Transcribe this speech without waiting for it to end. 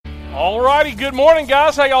All righty, good morning,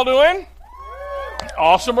 guys. How y'all doing?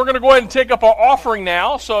 Awesome. We're going to go ahead and take up our offering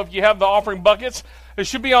now. So if you have the offering buckets, it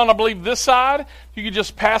should be on, I believe, this side. If you could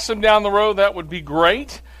just pass them down the road, that would be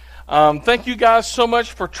great. Thank you guys so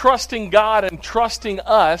much for trusting God and trusting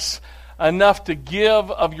us enough to give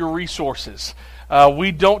of your resources.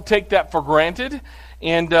 We don't take that for granted,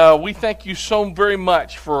 and we thank you so very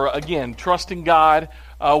much for, again, trusting God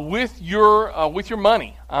with your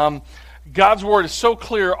money. God's word is so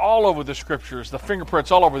clear all over the scriptures, the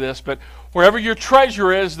fingerprints all over this, but wherever your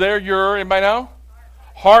treasure is, there your, anybody know?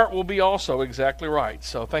 Heart will be also, exactly right.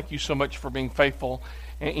 So thank you so much for being faithful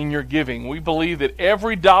in your giving. We believe that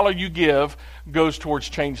every dollar you give goes towards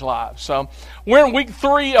changed lives. So we're in week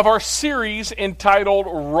 3 of our series entitled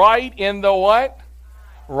Right in the what?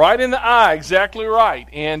 Right in the eye, exactly right.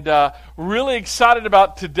 And really excited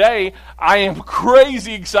about today. I am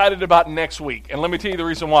crazy excited about next week. And let me tell you the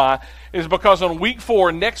reason why. Is because on week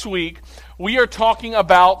 4, next week, we are talking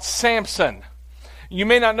about Samson. You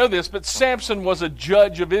may not know this, but Samson was a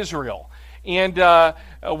judge of Israel. And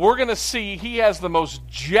we're going to see he has the most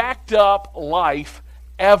jacked up life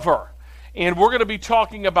ever. And we're going to be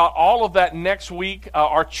talking about all of that next week.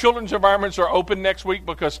 Our children's environments are open next week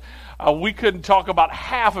because we couldn't talk about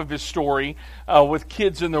half of his story with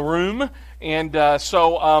kids in the room. And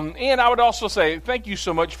and I would also say thank you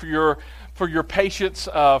so much for your patience,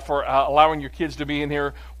 for allowing your kids to be in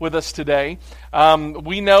here with us today.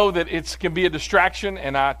 We know that it can be a distraction,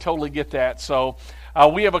 and I totally get that. So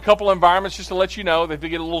we have a couple environments, just to let you know, that they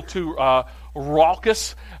get a little too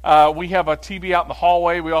raucous. We have a TV out in the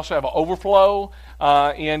hallway. We also have an overflow,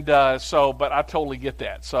 but I totally get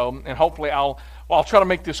that. So, and hopefully I'll try to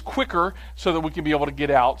make this quicker so that we can be able to get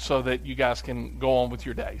out so that you guys can go on with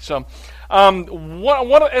your day. So,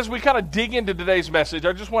 as we kind of dig into today's message,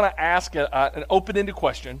 I just want to ask an open-ended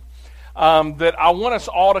question that I want us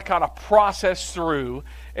all to kind of process through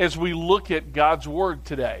as we look at God's Word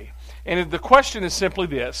today. And the question is simply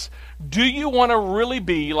this: do you want to really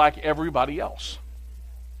be like everybody else?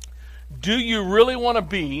 Do you really want to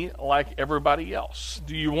be like everybody else?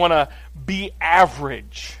 Do you want to be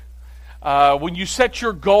average? When you set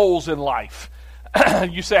your goals in life,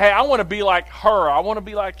 you say, hey, I want to be like her, I want to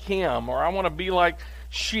be like him, or I want to be like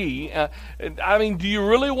she. Do you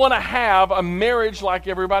really want to have a marriage like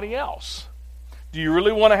everybody else? Do you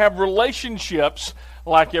really want to have relationships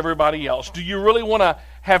like everybody else? Do you really want to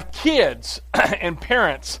have kids and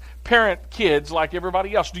parent kids like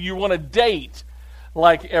everybody else? Do you want to date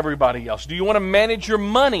like everybody else? Do you want to manage your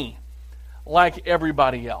money like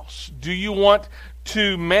everybody else? Do you want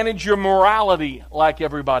to manage your morality like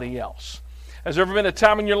everybody else? Has there ever been a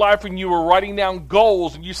time in your life when you were writing down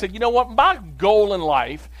goals and you said, you know what, my goal in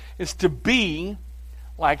life is to be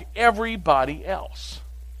like everybody else?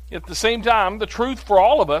 At the same time, the truth for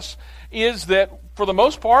all of us is that for the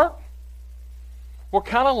most part, we're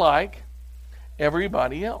kind of like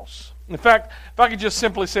everybody else. In fact, if I could just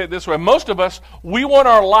simply say it this way, most of us, we want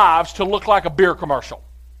our lives to look like a beer commercial.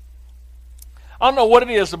 I don't know what it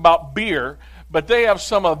is about beer, but they have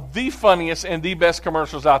some of the funniest and the best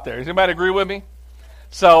commercials out there. Does anybody agree with me?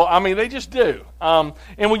 So, they just do. And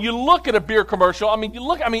when you look at a beer commercial,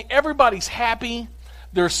 everybody's happy.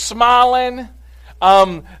 They're smiling.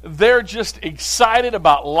 They're just excited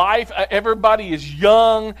about life. Everybody is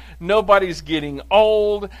young. Nobody's getting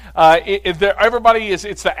old. It's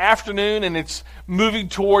the afternoon and it's moving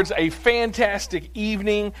towards a fantastic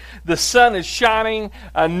evening. The sun is shining.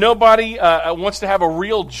 Nobody wants to have a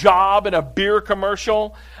real job in a beer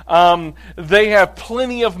commercial. They have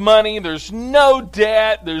plenty of money. There's no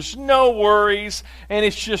debt. There's no worries. And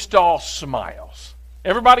it's just all smiles.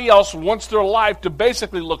 Everybody else wants their life to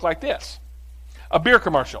basically look like this. A beer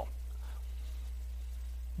commercial.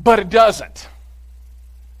 But it doesn't.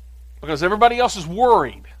 Because everybody else is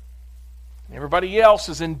worried. Everybody else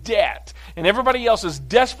is in debt. And everybody else is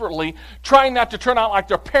desperately trying not to turn out like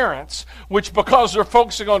their parents, which because they're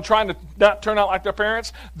focusing on trying to not turn out like their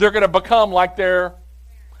parents, they're going to become like their...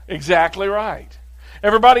 Exactly right.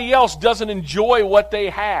 Everybody else doesn't enjoy what they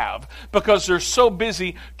have because they're so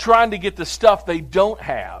busy trying to get the stuff they don't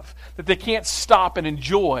have that they can't stop and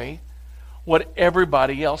enjoy what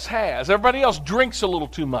everybody else has. Everybody else drinks a little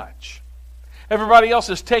too much. Everybody else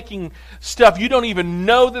is taking stuff you don't even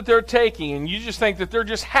know that they're taking, and you just think that they're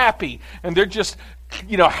just happy, and they're just,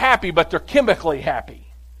 happy, but they're chemically happy.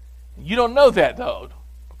 You don't know that, though,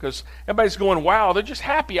 because everybody's going, wow, they're just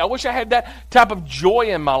happy. I wish I had that type of joy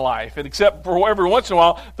in my life. And except for every once in a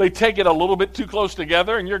while, they take it a little bit too close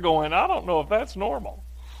together, and you're going, I don't know if that's normal.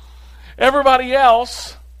 Everybody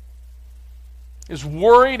else is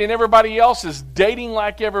worried and everybody else is dating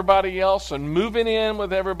like everybody else and moving in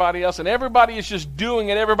with everybody else, and everybody is just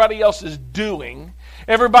doing and everybody else is doing.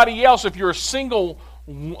 Everybody else, if you're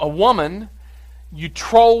a woman, you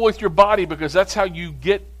troll with your body because that's how you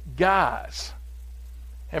get guys.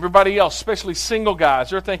 Everybody else, especially single guys,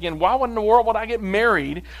 they're thinking, why in the world would I get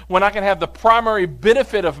married when I can have the primary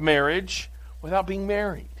benefit of marriage without being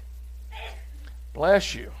married?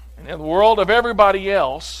 Bless you. And in the world of everybody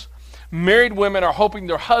else, married women are hoping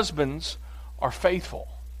their husbands are faithful,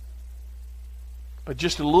 but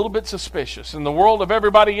just a little bit suspicious. In the world of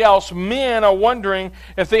everybody else, men are wondering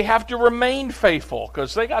if they have to remain faithful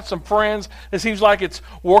because they got some friends. It seems like it's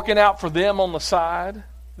working out for them on the side.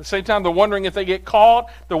 At the same time, they're wondering if they get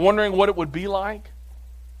caught. They're wondering what it would be like.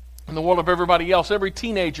 In the world of everybody else, every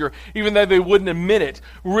teenager, even though they wouldn't admit it,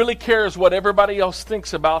 really cares what everybody else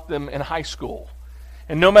thinks about them in high school.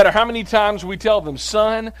 And no matter how many times we tell them,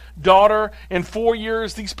 son, daughter, in 4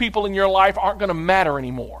 years, these people in your life aren't going to matter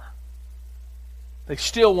anymore. They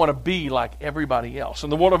still want to be like everybody else. In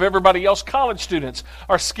the world of everybody else, college students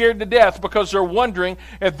are scared to death because they're wondering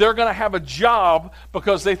if they're going to have a job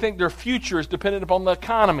because they think their future is dependent upon the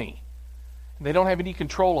economy. And they don't have any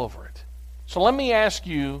control over it. So let me ask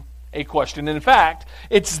you a question. And in fact,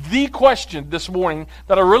 it's the question this morning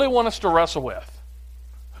that I really want us to wrestle with.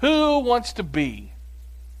 Who wants to be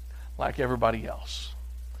like everybody else?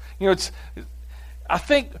 You know, I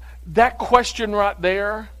think that question right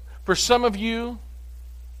there, for some of you,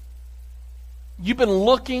 you've been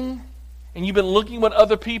looking with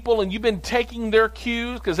other people, and you've been taking their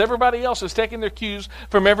cues because everybody else is taking their cues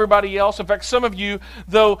from everybody else. In fact, some of you,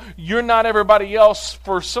 though you're not everybody else,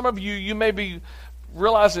 for some of you, you may be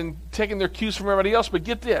realizing taking their cues from everybody else. But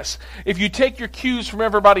get this, if you take your cues from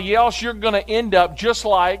everybody else, you're going to end up just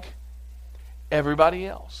like everybody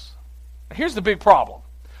else. Here's the big problem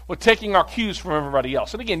with taking our cues from everybody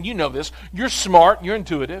else. And again, you know this. You're smart. You're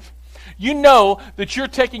intuitive. You know that you're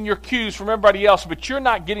taking your cues from everybody else, but you're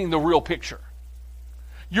not getting the real picture.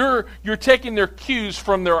 You're taking their cues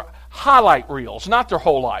from their highlight reels, not their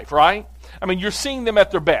whole life, right? I mean, you're seeing them at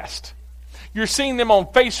their best. You're seeing them on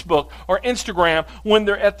Facebook or Instagram when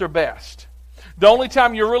they're at their best. The only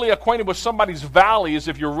time you're really acquainted with somebody's valley is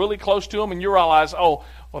if you're really close to them and you realize, oh,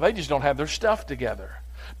 well, they just don't have their stuff together.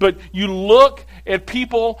 But you look at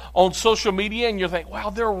people on social media and you think, wow,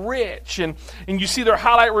 they're rich. And you see their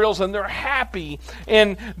highlight reels and they're happy.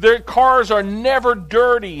 And their cars are never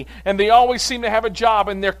dirty. And they always seem to have a job.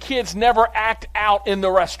 And their kids never act out in the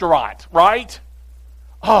restaurant, right?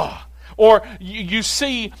 Oh. Or you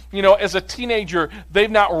see, as a teenager, they've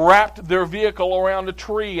not wrapped their vehicle around a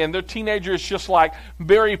tree. And their teenager is just like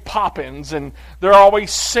Mary Poppins. And they're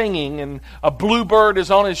always singing. And a bluebird is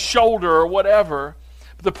on his shoulder or whatever.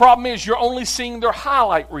 The problem is you're only seeing their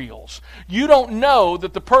highlight reels. You don't know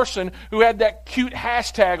that the person who had that cute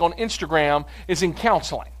hashtag on Instagram is in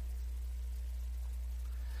counseling.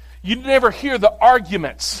 You never hear the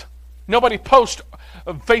arguments. Nobody posts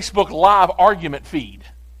a Facebook Live argument feed,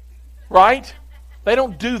 right? They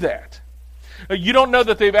don't do that. You don't know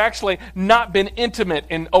that they've actually not been intimate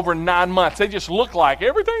in over 9 months. They just look like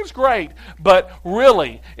everything's great, but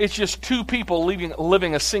really, it's just two people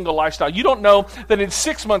living a single lifestyle. You don't know that in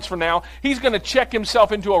 6 months from now, he's going to check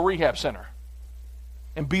himself into a rehab center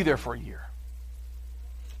and be there for a year.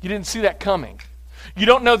 You didn't see that coming. You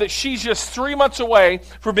don't know that she's just 3 months away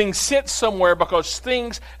from being sent somewhere because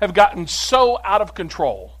things have gotten so out of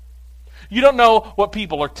control. You don't know what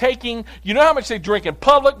people are taking. You know how much they drink in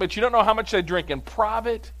public, but you don't know how much they drink in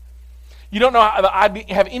private. You don't know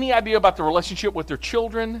have any idea about the relationship with their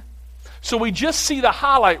children. So we just see the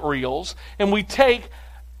highlight reels, and we take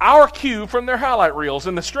our cue from their highlight reels.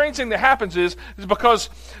 And the strange thing that happens is because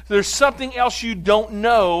there's something else you don't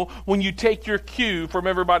know when you take your cue from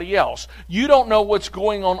everybody else. You don't know what's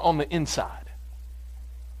going on the inside.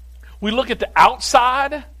 We look at the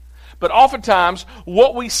outside, but oftentimes,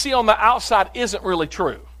 what we see on the outside isn't really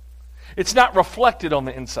true. It's not reflected on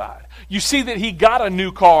the inside. You see that he got a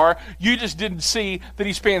new car. You just didn't see that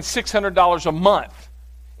he's paying $600 a month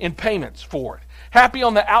in payments for it. Happy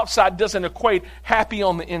on the outside doesn't equate happy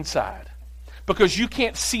on the inside. Because you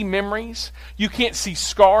can't see memories. You can't see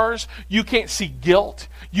scars. You can't see guilt.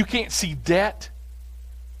 You can't see debt.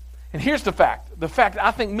 And here's the fact. The fact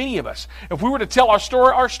I think many of us, if we were to tell our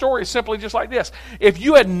story is simply just like this. If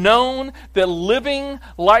you had known that living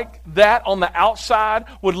like that on the outside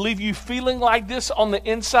would leave you feeling like this on the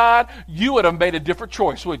inside, you would have made a different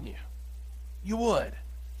choice, wouldn't you? You would.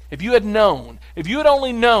 If you had known, if you had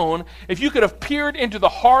only known, if you could have peered into the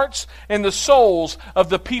hearts and the souls of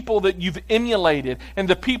the people that you've emulated and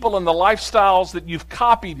the people and the lifestyles that you've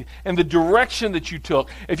copied and the direction that you took,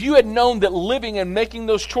 if you had known that living and making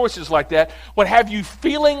those choices like that would have you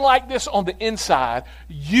feeling like this on the inside,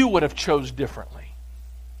 you would have chose differently.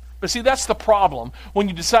 But see, that's the problem when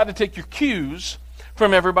you decide to take your cues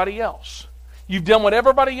from everybody else. You've done what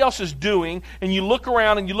everybody else is doing, and you look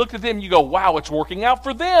around and you look at them and you go, wow, it's working out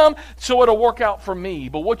for them, so it'll work out for me.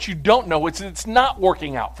 But what you don't know is it's not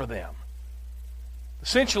working out for them.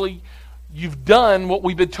 Essentially, you've done what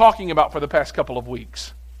we've been talking about for the past couple of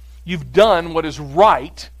weeks. You've done what is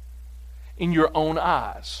right in your own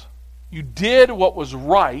eyes. You did what was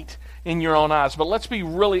right in your own eyes. But let's be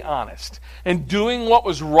really honest. In doing what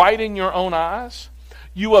was right in your own eyes,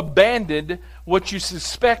 you abandoned what you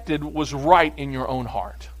suspected was right in your own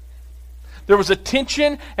heart. There was a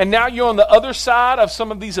tension, and now you're on the other side of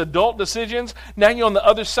some of these adult decisions. Now you're on the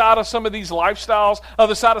other side of some of these lifestyles,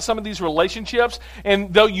 other side of some of these relationships.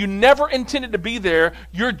 And though you never intended to be there,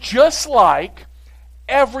 you're just like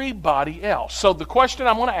everybody else. So the question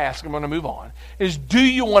I'm going to ask, I'm going to move on, is do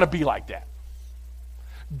you want to be like that?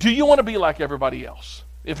 Do you want to be like everybody else?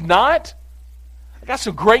 If not, I got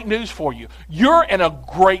some great news for you. You're in a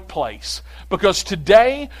great place because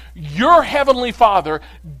today your Heavenly Father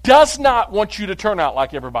does not want you to turn out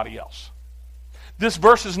like everybody else. This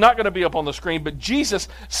verse is not going to be up on the screen, but Jesus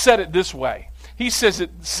said it this way. He says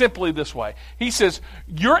it simply this way. He says,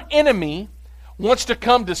 your enemy wants to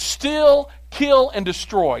come to steal, kill, and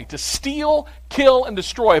destroy. To steal, kill, and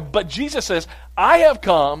destroy. But Jesus says, I have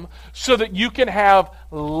come so that you can have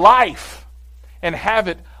life and have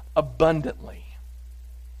it abundantly.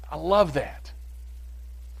 I love that.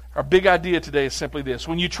 Our big idea today is simply this.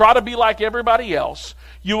 When you try to be like everybody else,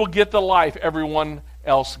 you will get the life everyone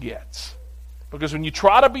else gets. Because when you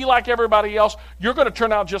try to be like everybody else, you're going to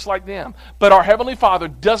turn out just like them. But our Heavenly Father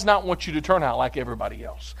does not want you to turn out like everybody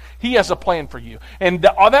else. He has a plan for you. And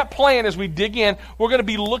on that plan, as we dig in, we're going to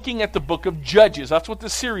be looking at the book of Judges. That's what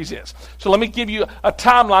this series is. So let me give you a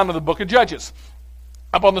timeline of the book of Judges.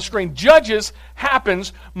 Up on the screen, Judges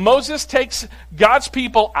happens. Moses takes God's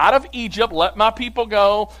people out of Egypt. Let my people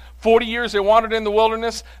go. 40 years they wandered in the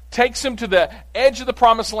wilderness. Takes them to the edge of the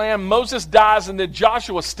promised land. Moses dies, and then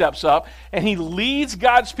Joshua steps up, and he leads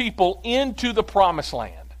God's people into the promised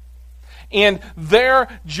land. And there,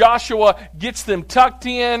 Joshua gets them tucked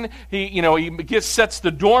in. He sets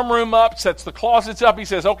the dorm room up, sets the closets up. He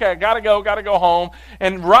says, okay, I got to go home.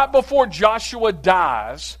 And right before Joshua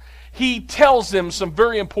dies, he tells them some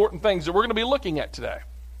very important things that we're going to be looking at today.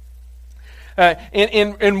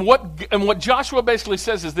 And what Joshua basically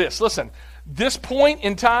says is this. Listen, this point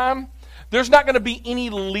in time, there's not going to be any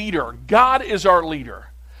leader. God is our leader.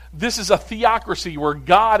 This is a theocracy where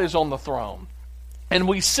God is on the throne. And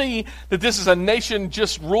we see that this is a nation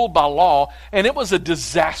just ruled by law, and it was a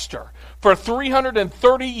disaster. For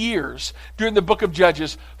 330 years during the book of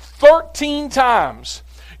Judges, 13 times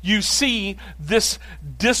you see this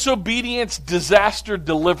disobedience, disaster,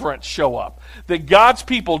 deliverance show up. That God's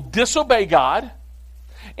people disobey God,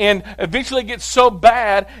 and eventually it gets so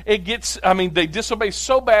bad, they disobey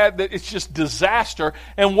so bad that it's just disaster.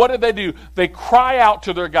 And what do? They cry out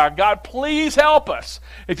to their God, God, please help us.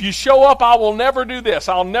 If you show up, I will never do this.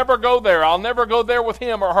 I'll never go there. I'll never go there with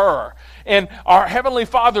him or her. And our Heavenly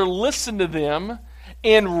Father listened to them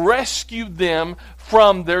and rescued them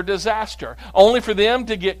from their disaster, only for them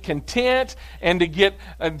to get content and to get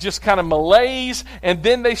just kind of malaise, and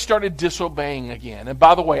then they started disobeying again. And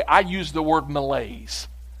by the way, I use the word malaise.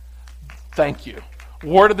 Thank you.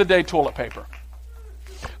 Word of the day, toilet paper.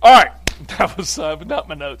 All right. That was not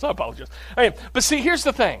my notes. I apologize. Okay, but see, here's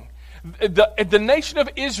the thing. The nation of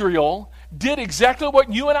Israel did exactly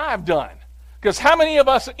what you and I have done. Because how many of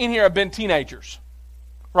us in here have been teenagers?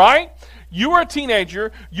 Right? You were a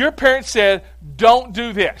teenager. Your parents said, don't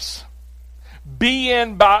do this. Be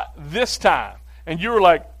in by this time. And you were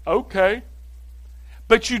like, okay.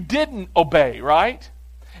 But you didn't obey, right?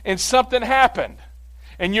 And something happened.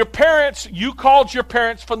 And you called your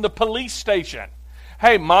parents from the police station.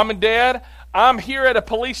 Hey, Mom and Dad, I'm here at a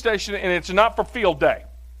police station and it's not for field day.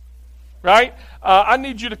 Right? I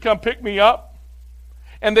need you to come pick me up.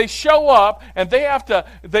 And they show up, and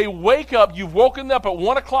they wake up. You've woken them up at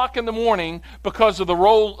 1 o'clock in the morning because of the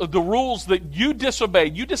rules that you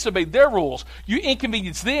disobeyed. You disobeyed their rules. You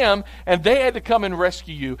inconvenienced them, and they had to come and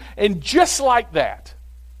rescue you. And just like that,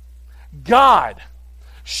 God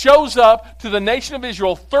shows up to the nation of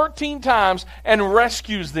Israel 13 times and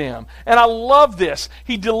rescues them. And I love this.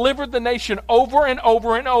 He delivered the nation over and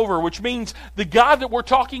over and over, which means the God that we're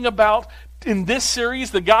talking about in this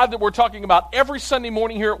series, the God that we're talking about every Sunday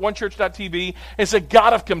morning here at onechurch.tv is a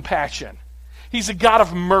God of compassion. He's a God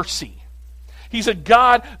of mercy. He's a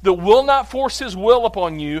God that will not force his will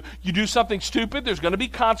upon you. You do something stupid, there's going to be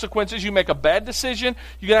consequences. You make a bad decision,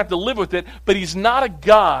 you're going to have to live with it. But he's not a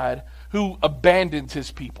God who abandons his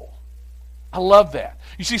people. I love that.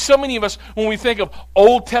 You see, so many of us, when we think of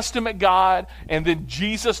Old Testament God and then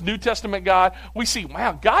Jesus, New Testament God, we see,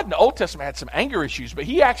 wow, God in the Old Testament had some anger issues, but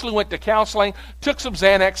he actually went to counseling, took some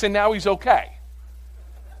Xanax, and now he's okay.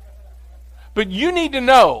 But you need to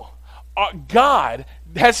know, God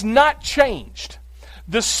has not changed.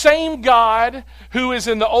 The same God who is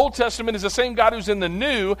in the Old Testament is the same God who's in the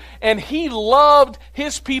New, and he loved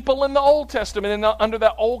his people in the Old Testament under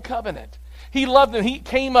that Old Covenant. He loved them. He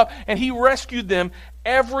came up and he rescued them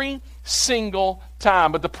every single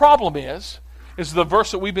time. But the problem is the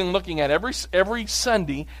verse that we've been looking at every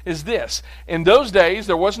Sunday is this. In those days,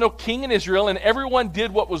 there was no king in Israel, and everyone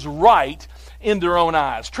did what was right in their own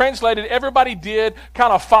eyes. Translated, everybody did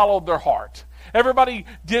kind of followed their heart. Everybody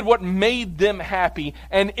did what made them happy,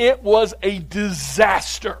 and it was a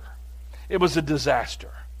disaster. It was a disaster.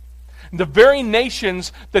 The very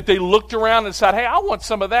nations that they looked around and said, hey, I want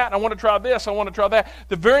some of that, I want to try this, I want to try that.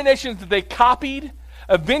 The very nations that they copied,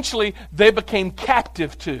 eventually they became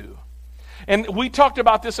captive to. And we talked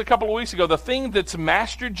about this a couple of weeks ago. The thing that's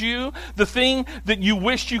mastered you, the thing that you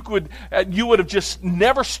wished you would have just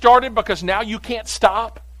never started because now you can't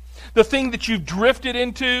stop. The thing that you've drifted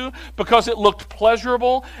into because it looked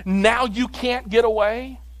pleasurable, now you can't get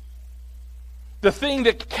away. The thing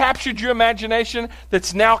that captured your imagination,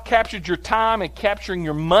 that's now captured your time and capturing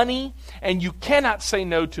your money, and you cannot say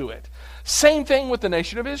no to it. Same thing with the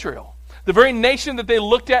nation of Israel. The very nation that they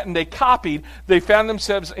looked at and they copied, they found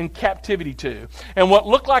themselves in captivity to. And what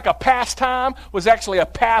looked like a pastime was actually a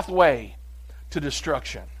pathway to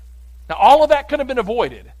destruction. Now, all of that could have been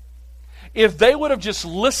avoided if they would have just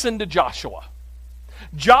listened to Joshua.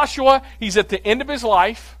 Joshua, he's at the end of his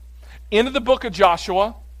life, end of the book of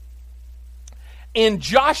Joshua. And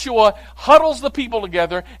Joshua huddles the people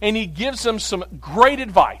together and he gives them some great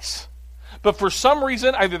advice. But for some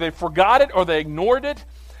reason, either they forgot it or they ignored it.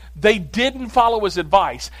 They didn't follow his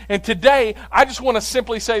advice. And today, I just want to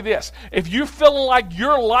simply say this. If you're feeling like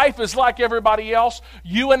your life is like everybody else,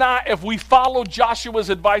 you and I, if we follow Joshua's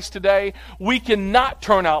advice today, we cannot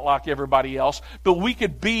turn out like everybody else, but we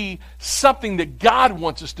could be something that God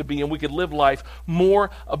wants us to be, and we could live life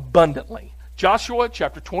more abundantly. Joshua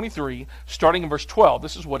chapter 23, starting in verse 12,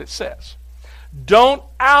 this is what it says. Don't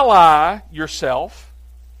ally yourself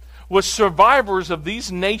with survivors of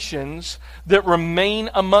these nations that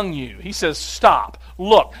remain among you. He says, stop.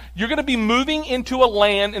 Look, you're going to be moving into a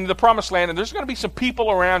land, into the promised land, and there's going to be some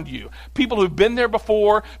people around you. People who've been there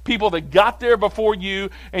before, people that got there before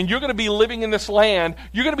you, and you're going to be living in this land.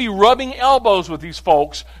 You're going to be rubbing elbows with these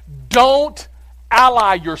folks. Don't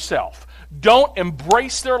ally yourself. Don't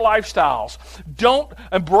embrace their lifestyles. Don't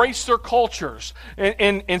embrace their cultures.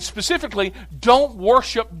 And specifically, don't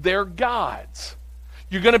worship their gods.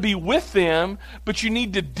 You're going to be with them, but you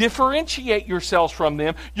need to differentiate yourselves from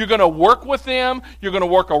them. You're going to work with them. You're going to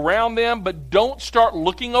work around them, but don't start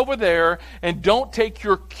looking over there, and don't take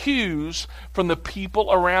your cues from the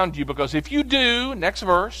people around you, because if you do, next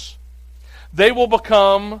verse, they will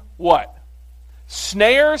become what?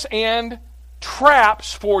 Snares and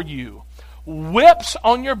traps for you. Whips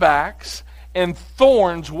on your backs, and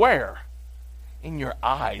thorns where? In your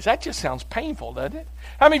eyes. That just sounds painful, doesn't it?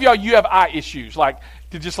 How many of y'all, you have eye issues? Like,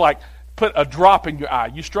 to just like put a drop in your eye.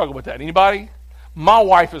 You struggle with that. Anybody? My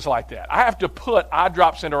wife is like that. I have to put eye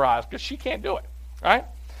drops in her eyes because she can't do it. Right?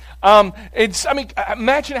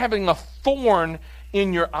 Imagine having a thorn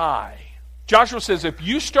in your eye. Joshua says, if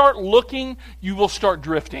you start looking, you will start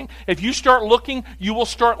drifting. If you start looking, you will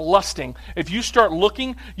start lusting. If you start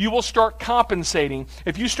looking, you will start compensating.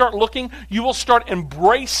 If you start looking, you will start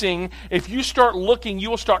embracing. If you start looking, you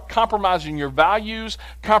will start compromising your values,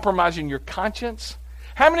 compromising your conscience.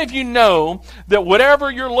 How many of you know that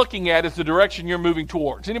whatever you're looking at is the direction you're moving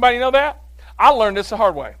towards? Anybody know that? I learned this the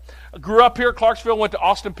hard way. I grew up here at Clarksville, went to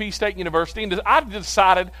Austin Peay State University, and I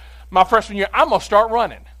decided my freshman year, I'm going to start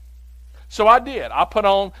running. So I did. I put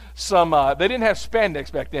on some, they didn't have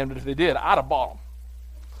spandex back then, but if they did, I'd have bought them.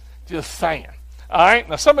 Just saying. All right?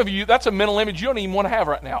 Now, some of you, that's a mental image you don't even want to have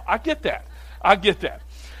right now. I get that.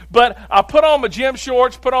 But I put on my gym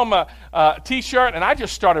shorts, put on my T-shirt, and I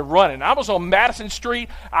just started running. I was on Madison Street.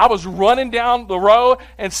 I was running down the road,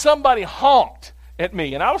 and somebody honked at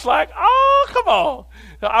me. And I was like, oh, come on.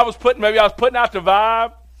 Maybe I was putting out the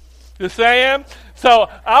vibe. Just saying. So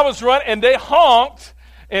I was running, and they honked.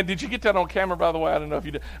 And did you get that on camera, by the way? I don't know if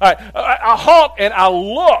you did. All right, I honked, and I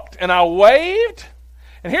looked, and I waved.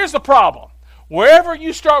 And here's the problem. Wherever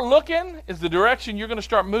you start looking is the direction you're going to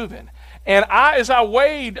start moving. And as I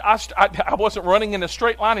waved, I wasn't running in a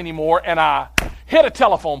straight line anymore, and I hit a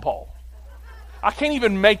telephone pole. I can't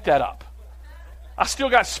even make that up. I still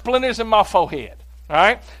got splinters in my forehead. All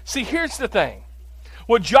right? See, here's the thing.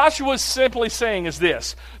 What Joshua is simply saying is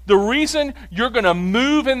this. The reason you're going to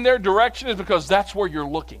move in their direction is because that's where you're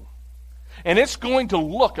looking. And it's going to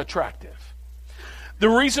look attractive. The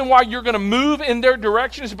reason why you're going to move in their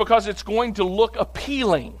direction is because it's going to look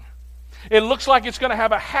appealing. It looks like it's going to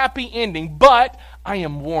have a happy ending, but I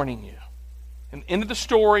am warning you. And end of the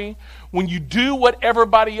story, when you do what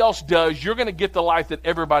everybody else does, you're going to get the life that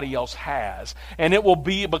everybody else has. And it will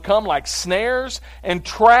become like snares and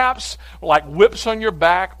traps, like whips on your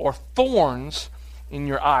back or thorns in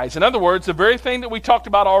your eyes. In other words, the very thing that we talked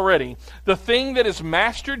about already, the thing that has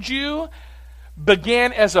mastered you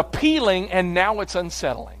began as appealing, and now it's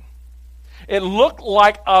unsettling. It looked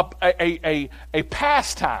like a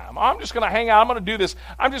pastime. I'm just going to hang out. I'm going to do this.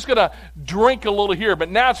 I'm just going to drink a little here. But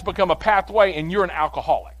now it's become a pathway, and you're an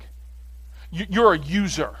alcoholic. You're a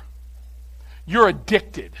user. You're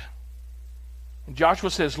addicted. And Joshua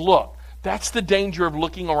says, look, that's the danger of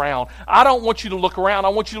looking around. I don't want you to look around. I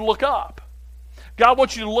want you to look up. God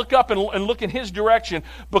wants you to look up and look in His direction,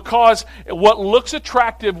 because what looks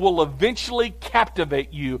attractive will eventually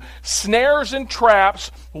captivate you. Snares and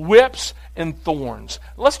traps, whips and thorns.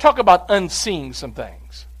 Let's talk about unseeing some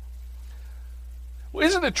things.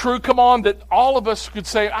 Isn't it true, come on, that all of us could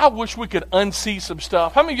say, I wish we could unsee some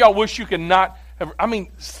stuff? How many of y'all wish you could not have,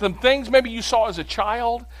 some things maybe you saw as a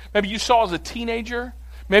child, maybe you saw as a teenager,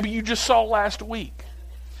 maybe you just saw last week.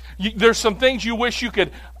 There's some things you wish you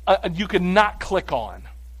could not click on.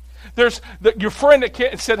 There's your friend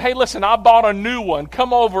that said, hey, listen, I bought a new one.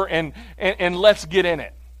 Come over and let's get in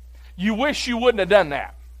it. You wish you wouldn't have done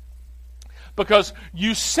that. Because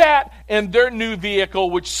you sat in their new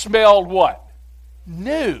vehicle, which smelled what?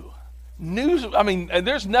 New.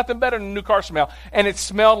 There's nothing better than a new car smell. And it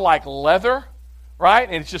smelled like leather, right?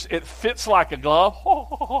 And it fits like a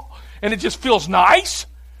glove. And it just feels nice,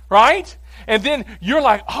 right? And then you're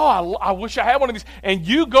like, oh, I wish I had one of these. And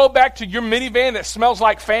you go back to your minivan that smells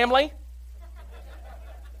like family.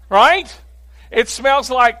 Right? It smells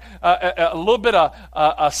like a little bit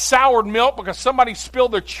of soured milk because somebody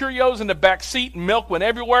spilled their Cheerios in the back seat and milk went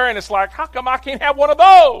everywhere. And it's like, how come I can't have one of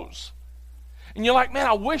those? And you're like, man,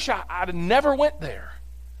 I wish I'd never went there.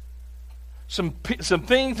 Some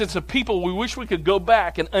things and some people we wish we could go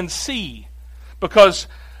back and unsee, because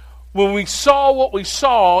when we saw what we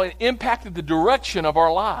saw, it impacted the direction of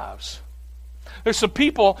our lives. There's some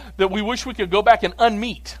people that we wish we could go back and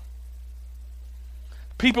unmeet.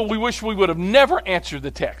 People we wish we would have never answered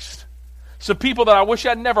the text. Some people that I wish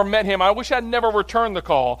I'd never met him. I wish I'd never returned the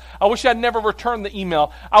call. I wish I'd never returned the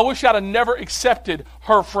email. I wish I'd have never accepted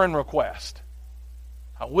her friend request.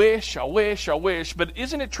 I wish. But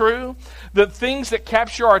isn't it true that things that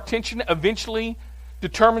capture our attention eventually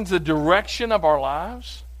determines the direction of our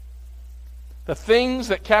lives? The things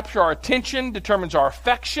that capture our attention determines our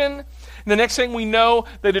affection. And the next thing we know,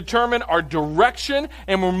 they determine our direction,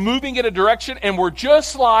 and we're moving in a direction, and we're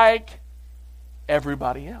just like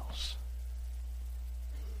everybody else.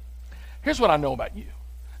 Here's what I know about you.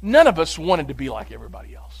 None of us wanted to be like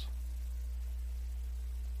everybody else.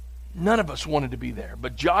 None of us wanted to be there.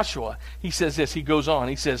 But Joshua, he says this, he goes on.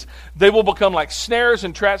 He says, they will become like snares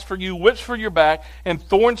and traps for you, whips for your back, and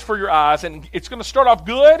thorns for your eyes. And it's going to start off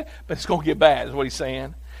good, but it's going to get bad, is what he's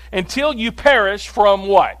saying. Until you perish from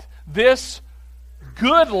what? This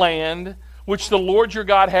good land which the Lord your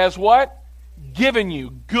God has what? Given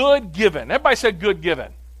you. Good given. Everybody said good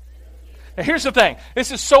given. Now here's the thing.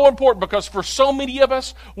 This is so important because for so many of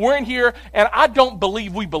us, we're in here, and I don't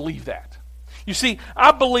believe we believe that. You see,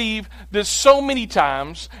 I believe that so many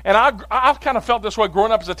times, and I've kind of felt this way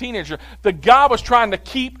growing up as a teenager, that God was trying to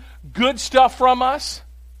keep good stuff from us.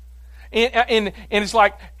 And it's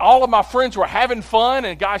like all of my friends were having fun,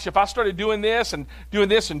 and gosh, if I started doing this and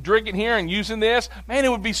drinking here and using this, man,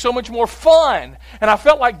 it would be so much more fun. And I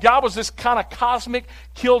felt like God was this kind of cosmic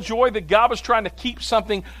killjoy, that God was trying to keep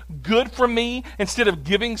something good from me instead of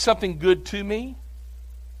giving something good to me.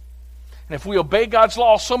 And if we obey God's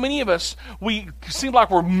law, so many of us, we seem like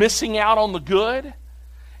we're missing out on the good.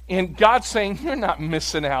 And God's saying, you're not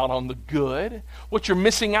missing out on the good. What you're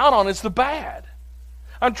missing out on is the bad.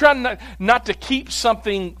 I'm trying not to keep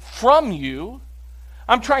something from you.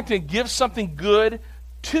 I'm trying to give something good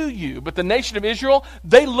to you. But the nation of Israel,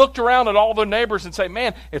 they looked around at all their neighbors and say,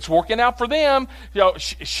 man, it's working out for them.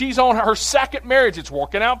 She's on her second marriage. It's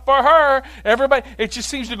working out for her. Everybody, it just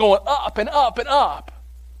seems to go up and up and up.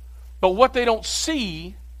 But what they don't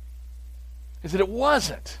see is that it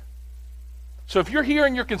wasn't. So if you're here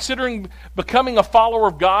and you're considering becoming a follower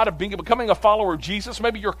of God, or becoming a follower of Jesus,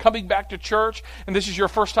 maybe you're coming back to church and this is your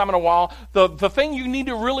first time in a while, the thing you need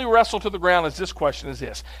to really wrestle to the ground is this question, is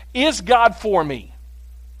this: is God for me?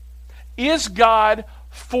 Is God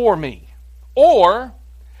for me? Or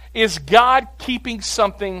is God keeping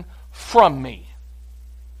something from me?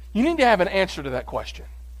 You need to have an answer to that question.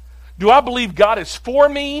 Do I believe God is for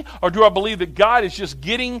me, or do I believe that God is just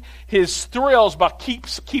getting his thrills by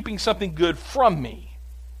keeping something good from me?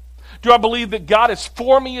 Do I believe that God is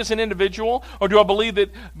for me as an individual, or do I believe that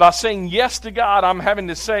by saying yes to God, I'm having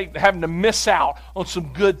to miss out on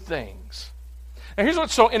some good things? And here's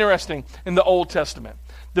what's so interesting in the Old Testament.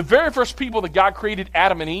 The very first people that God created,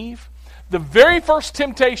 Adam and Eve, the very first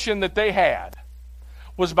temptation that they had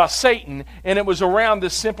was by Satan, and it was around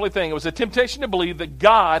this simple thing. It was a temptation to believe that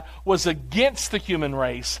God was against the human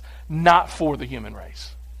race, not for the human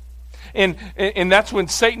race. And that's when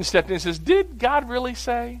Satan stepped in and says, did God really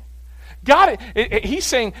say? God, he's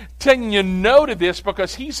saying, telling you no to this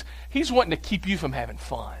because he's wanting to keep you from having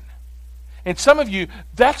fun. And some of you,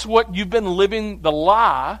 that's what you've been living the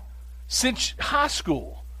lie since high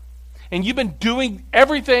school. And you've been doing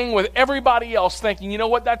everything with everybody else thinking, you know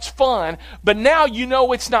what, that's fun. But now you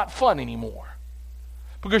know it's not fun anymore.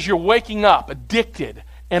 Because you're waking up addicted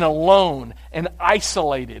and alone and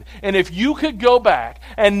isolated. And if you could go back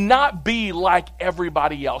and not be like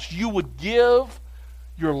everybody else, you would give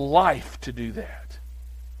your life to do that.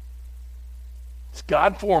 Is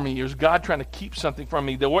God for me, or is God trying to keep something from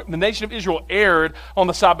me? The nation of Israel erred on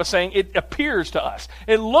the side by saying it appears to us.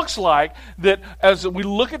 It looks like that as we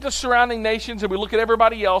look at the surrounding nations and we look at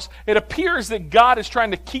everybody else, it appears that God is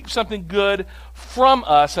trying to keep something good from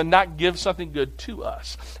us and not give something good to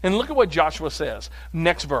us. And look at what Joshua says.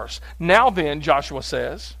 Next verse. Now then, Joshua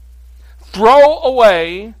says, throw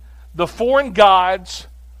away the foreign gods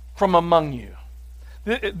from among you.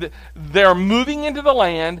 They're moving into the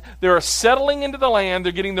land. They're settling into the land.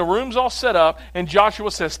 They're getting the rooms all set up. And Joshua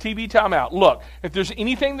says, TV time out. Look, if there's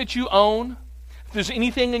anything that you own, if there's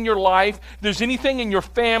anything in your life, if there's anything in your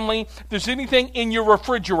family, if there's anything in your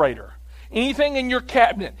refrigerator, anything in your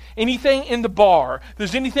cabinet, anything in the bar, if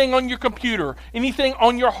there's anything on your computer, anything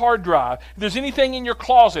on your hard drive, if there's anything in your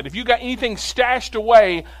closet, if you got anything stashed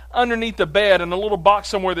away underneath the bed in a little box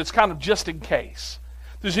somewhere that's kind of just in case,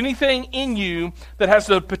 there's anything in you that has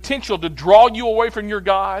the potential to draw you away from your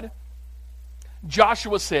God,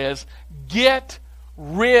 Joshua says, get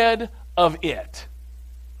rid of it.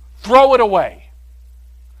 Throw it away.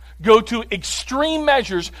 Go to extreme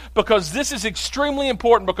measures, because this is extremely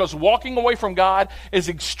important, because walking away from God is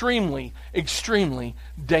extremely, extremely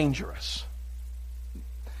dangerous.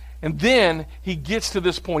 And then he gets to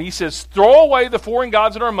this point. He says, throw away the foreign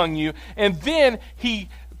gods that are among you, and then he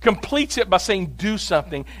completes it by saying, do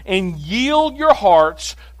something and yield your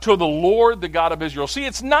hearts to the Lord, the God of Israel. See,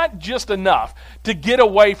 it's not just enough to get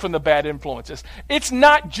away from the bad influences. It's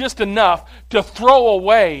not just enough to throw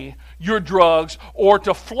away your drugs, or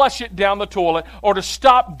to flush it down the toilet, or to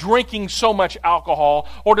stop drinking so much alcohol,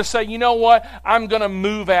 or to say, you know what, I'm going to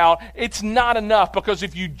move out. It's not enough, because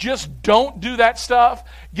if you just don't do that stuff,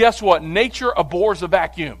 guess what? Nature abhors a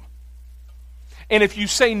vacuum. And if you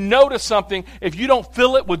say no to something, if you don't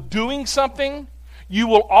fill it with doing something, you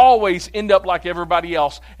will always end up like everybody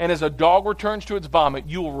else. And as a dog returns to its vomit,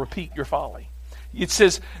 you will repeat your folly. It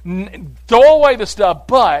says, throw away the stuff,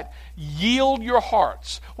 but yield your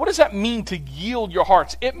hearts. What does that mean, to yield your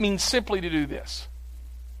hearts? It means simply to do this.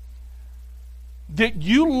 That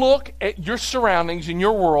you look at your surroundings in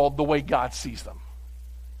your world the way God sees them.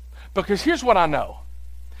 Because here's what I know.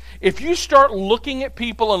 If you start looking at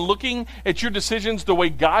people and looking at your decisions the way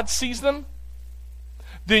God sees them,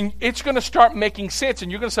 then it's going to start making sense,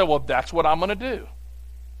 and you're going to say, well, that's what I'm going to do.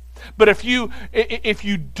 But if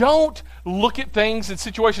you don't look at things and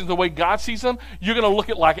situations the way God sees them, you're going to look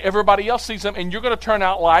at like everybody else sees them, and you're going to turn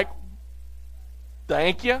out like,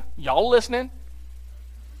 thank you, y'all listening?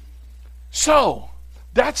 So,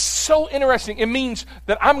 that's so interesting. It means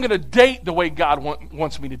that I'm going to date the way God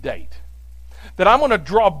wants me to date. That I'm going to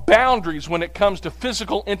draw boundaries when it comes to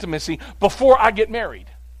physical intimacy before I get married.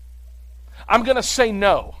 I'm going to say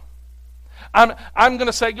no. I'm going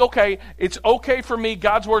to say, okay, it's okay for me.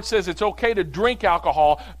 God's word says it's okay to drink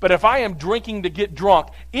alcohol, but if I am drinking to get drunk,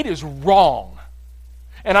 it is wrong.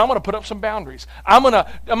 And I'm going to put up some boundaries. I'm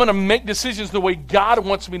going to make decisions the way God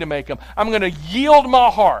wants me to make them. I'm going to yield my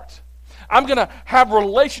heart. I'm going to have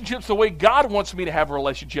relationships the way God wants me to have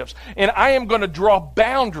relationships. And I am going to draw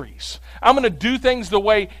boundaries. I'm going to do things the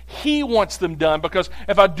way He wants them done. Because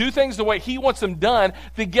if I do things the way He wants them done,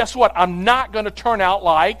 then guess what? I'm not going to turn out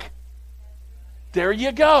like, there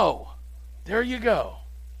you go. There you go.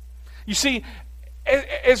 You see,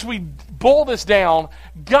 as we boil this down,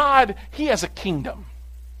 God, He has a kingdom.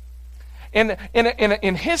 And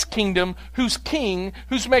in His kingdom, who's king,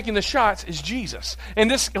 who's making the shots, is Jesus. And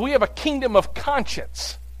we have a kingdom of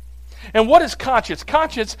conscience. And what is conscience?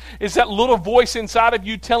 Conscience is that little voice inside of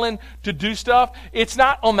you telling to do stuff. It's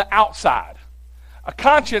not on the outside. A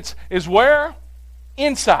conscience is where?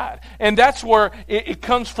 Inside. And that's where it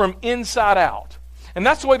comes from inside out. And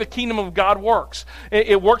that's the way the kingdom of God works.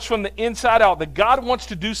 It works from the inside out. That God wants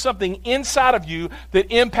to do something inside of you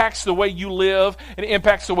that impacts the way you live. It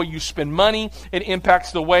impacts the way you spend money. It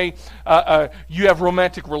impacts the way you have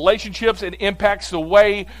romantic relationships. It impacts the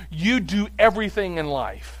way you do everything in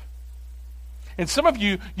life. And some of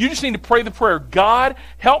you just need to pray the prayer, God,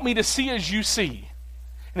 help me to see as you see.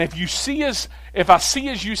 And if I see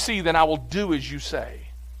as you see, then I will do as you say.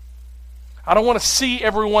 I don't want to see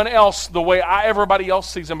everyone else the way everybody else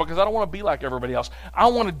sees them, because I don't want to be like everybody else. I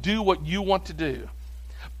want to do what you want to do.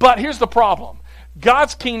 But here's the problem.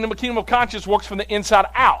 God's kingdom, a kingdom of conscience, works from the inside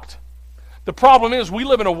out. The problem is we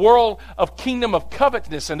live in a world of kingdom of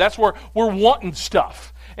covetousness, and that's where we're wanting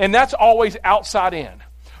stuff. And that's always outside in.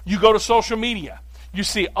 You go to social media. You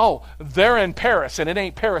see, oh, they're in Paris, and it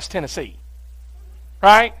ain't Paris, Tennessee.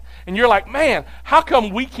 Right? And you're like, man, how come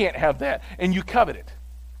we can't have that? And you covet it.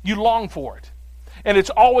 You long for it. And it's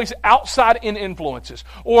always outside in influences.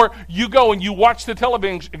 Or you go and you watch the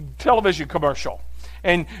television commercial,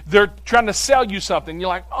 and they're trying to sell you something. You're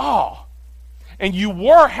like, oh. And you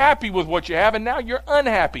were happy with what you have, and now you're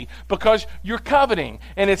unhappy because you're coveting.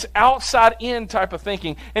 And it's outside in type of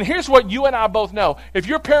thinking. And here's what you and I both know. If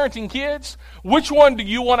you're parenting kids, which one do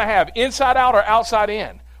you want to have, inside out or outside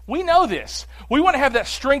in? We know this. We want to have that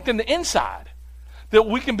strength in the inside, that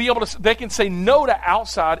we can be able to, they can say no to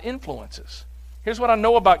outside influences. Here's what I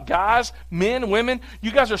know about guys, men, women.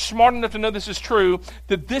 You guys are smart enough to know this is true,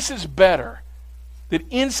 that this is better, that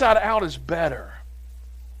inside out is better.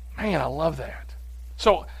 Man, I love that.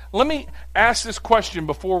 So let me ask this question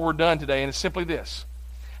before we're done today, and it's simply this.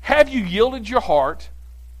 Have you yielded your heart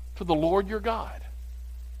to the Lord your God?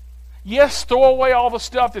 Yes, throw away all the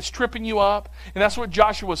stuff that's tripping you up, and that's what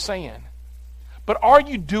Joshua was saying. But are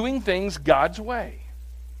you doing things God's way?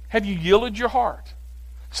 Have you yielded your heart?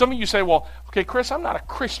 Some of you say, well, okay, Chris, I'm not a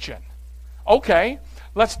Christian. Okay,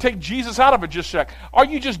 let's take Jesus out of it just a sec. Are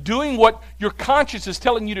you just doing what your conscience is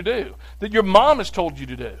telling you to do, that your mom has told you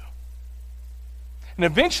to do? And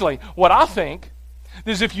eventually, what I think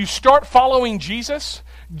is if you start following Jesus,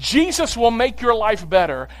 Jesus will make your life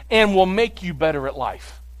better and will make you better at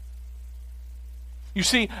life. You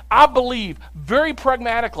see, I believe very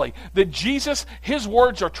pragmatically that Jesus, His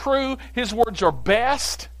words are true, His words are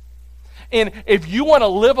best. And if you want to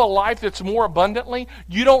live a life that's more abundantly,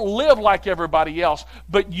 you don't live like everybody else,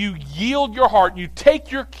 but you yield your heart, you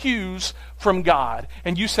take your cues from God,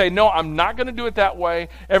 and you say, no, I'm not going to do it that way.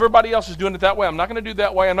 Everybody else is doing it that way. I'm not going to do it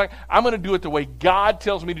that way. I'm going to do it the way God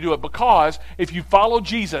tells me to do it, because if you follow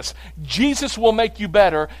Jesus, Jesus will make you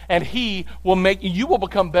better, and He will make you will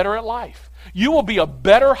become better at life. You will be a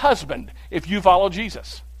better husband if you follow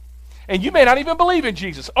Jesus. And you may not even believe in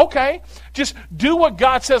Jesus. Okay, just do what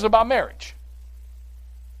God says about marriage.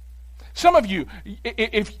 Some of you,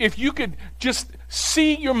 if you could just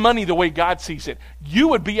see your money the way God sees it, you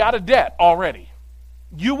would be out of debt already.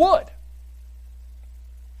 You would.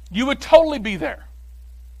 You would totally be there.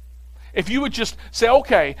 If you would just say,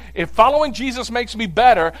 okay, if following Jesus makes me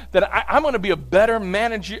better, then I'm going to be a better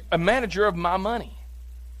manager of my money.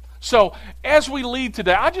 So as we leave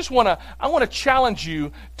today, I want to challenge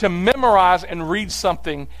you to memorize and read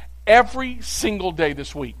something every single day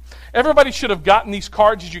this week. Everybody should have gotten these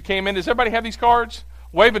cards as you came in. Does everybody have these cards?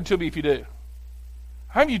 Wave it to me if you do.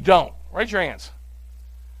 How many of you don't? Raise your hands.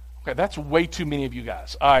 Okay, that's way too many of you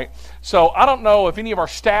guys. All right, so I don't know if any of our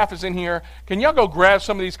staff is in here. Can y'all go grab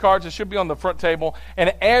some of these cards? It should be on the front table.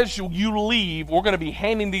 And as you leave, we're going to be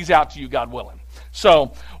handing these out to you, God willing.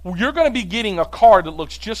 So you're going to be getting a card that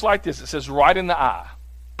looks just like this. It says right in the eye.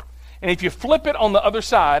 And if you flip it on the other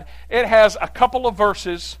side, it has a couple of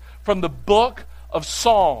verses from the book of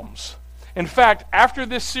Psalms. In fact, after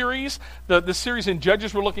this series, the series in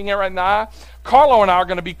Judges we're looking at right now, Carlo and I are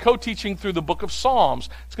going to be co-teaching through the book of Psalms.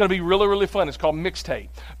 It's going to be really, really fun. It's called Mixtape.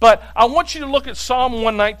 But I want you to look at Psalm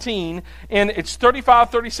 119, and it's 35,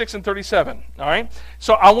 36, and 37. All right?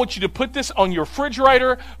 So I want you to put this on your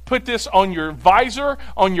refrigerator, put this on your visor,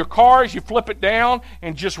 on your car as you flip it down,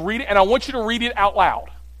 and just read it. And I want you to read it out loud.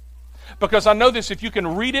 Because I know this, if you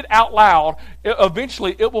can read it out loud,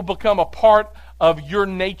 eventually it will become a part of your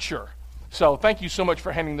nature. So thank you so much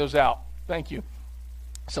for handing those out. Thank you.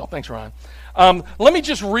 So thanks, Ryan. Let me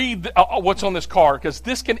just read what's on this card, because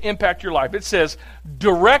this can impact your life. It says,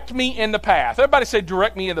 direct me in the path. Everybody say,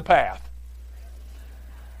 direct me in the path.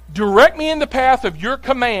 Direct me in the path of your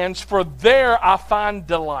commands, for there I find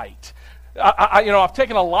delight. I've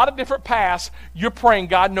taken a lot of different paths. You're praying,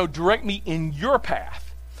 God, no, direct me in your path.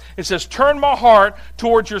 It says, turn my heart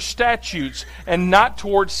towards your statutes and not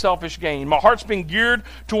towards selfish gain. My heart's been geared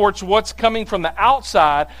towards what's coming from the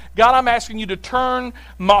outside. God, I'm asking you to turn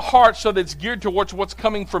my heart so that it's geared towards what's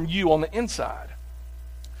coming from you on the inside.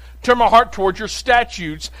 Turn my heart towards your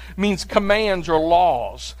statutes means commands or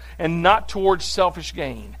laws, and not towards selfish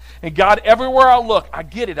gain. And God, everywhere I look, I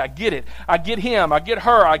get it. I get him, I get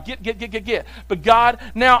her, I get. But God,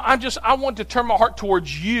 now I want to turn my heart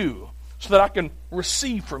towards you, so that I can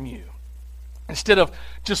receive from you instead of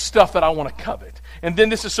just stuff that I want to covet. And then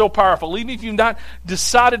this is so powerful. Even if you've not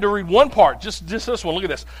decided to read one part, just this one, look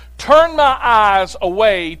at this. Turn my eyes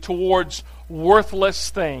away towards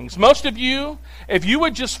worthless things. Most of you, if you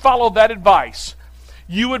would just follow that advice,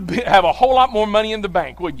 you would have a whole lot more money in the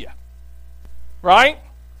bank, wouldn't you? Right?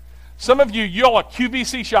 Some of you, y'all are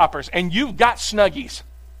QVC shoppers, and you've got Snuggies.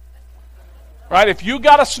 Right? If you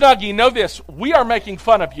got a Snuggie, know this, we are making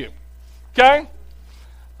fun of you. Okay?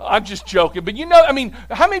 I'm just joking. But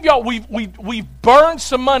how many of y'all, we've burned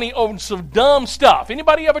some money on some dumb stuff.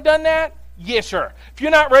 Anybody ever done that? Yes, sir. If you're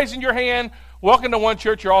not raising your hand, welcome to One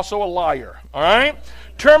Church. You're also a liar. All right?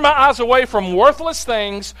 Turn my eyes away from worthless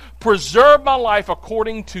things. Preserve my life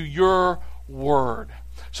according to your word.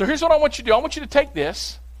 So here's what I want you to do. I want you to take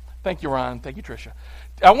this. Thank you, Ryan. Thank you, Tricia.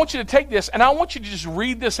 I want you to take this, and I want you to just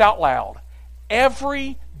read this out loud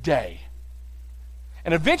every day.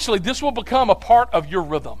 And eventually, this will become a part of your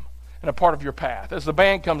rhythm and a part of your path. As the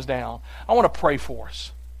band comes down, I want to pray for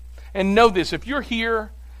us. And know this, if you're here,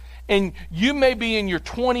 and you may be in your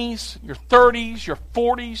 20s, your 30s, your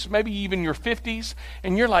 40s, maybe even your 50s,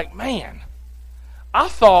 and you're like, man, I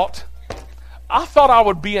thought I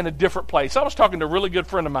would be in a different place. I was talking to a really good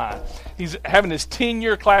friend of mine. He's having his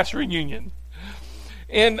 10-year class reunion.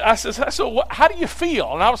 And I said, so how do you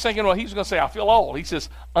feel? And I was thinking, well, he's going to say, I feel old. He says,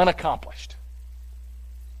 unaccomplished.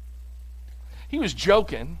 He was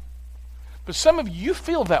joking, but some of you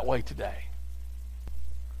feel that way today.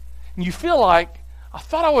 And you feel like, I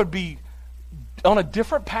thought I would be on a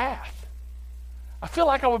different path. I feel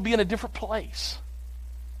like I would be in a different place.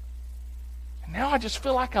 And now I just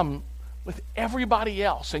feel like I'm with everybody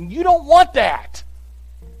else. And you don't want that.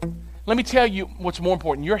 Let me tell you what's more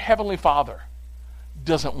important. Your Heavenly Father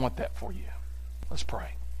doesn't want that for you. Let's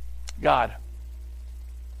pray. God,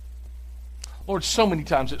 Lord, so many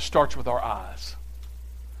times it starts with our eyes.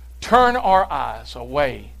 Turn our eyes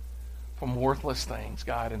away from worthless things,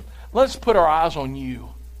 God, and let's put our eyes on you,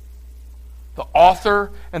 the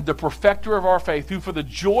author and the perfecter of our faith, who for the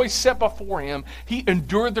joy set before him, he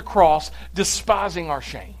endured the cross, despising our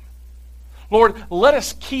shame. Lord, let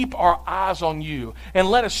us keep our eyes on you, and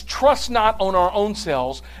let us trust not on our own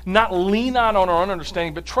selves, not lean on our own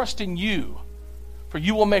understanding, but trust in you, for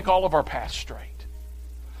you will make all of our paths straight.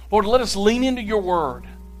 Lord, let us lean into your word.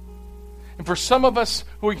 And for some of us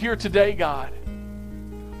who are here today, God,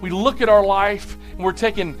 we look at our life and we're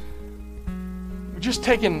looking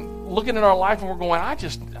at our life and we're going, I'm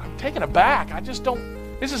taken aback.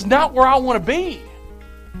 This is not where I want to be.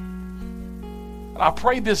 And I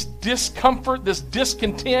pray this discomfort, this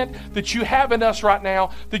discontent that you have in us right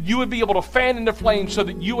now, that you would be able to fan into flame so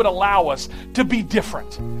that you would allow us to be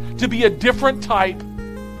different, to be a different type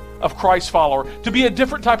of Christ follower, to be a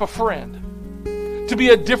different type of friend, to be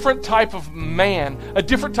a different type of man, a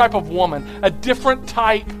different type of woman, a different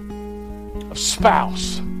type of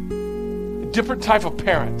spouse, a different type of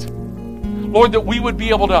parent. Lord, that we would be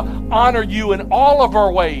able to honor you in all of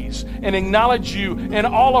our ways and acknowledge you in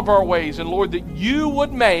all of our ways. And Lord, that you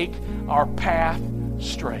would make our path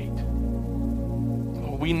straight.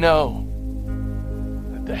 We know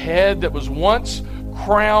that the head that was once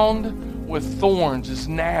crowned with thorns is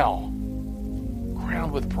now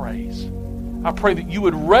crowned with praise. I pray that you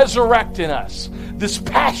would resurrect in us this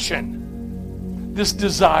passion, this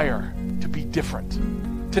desire to be different,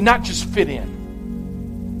 to not just fit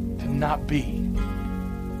in, to not be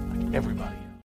like everybody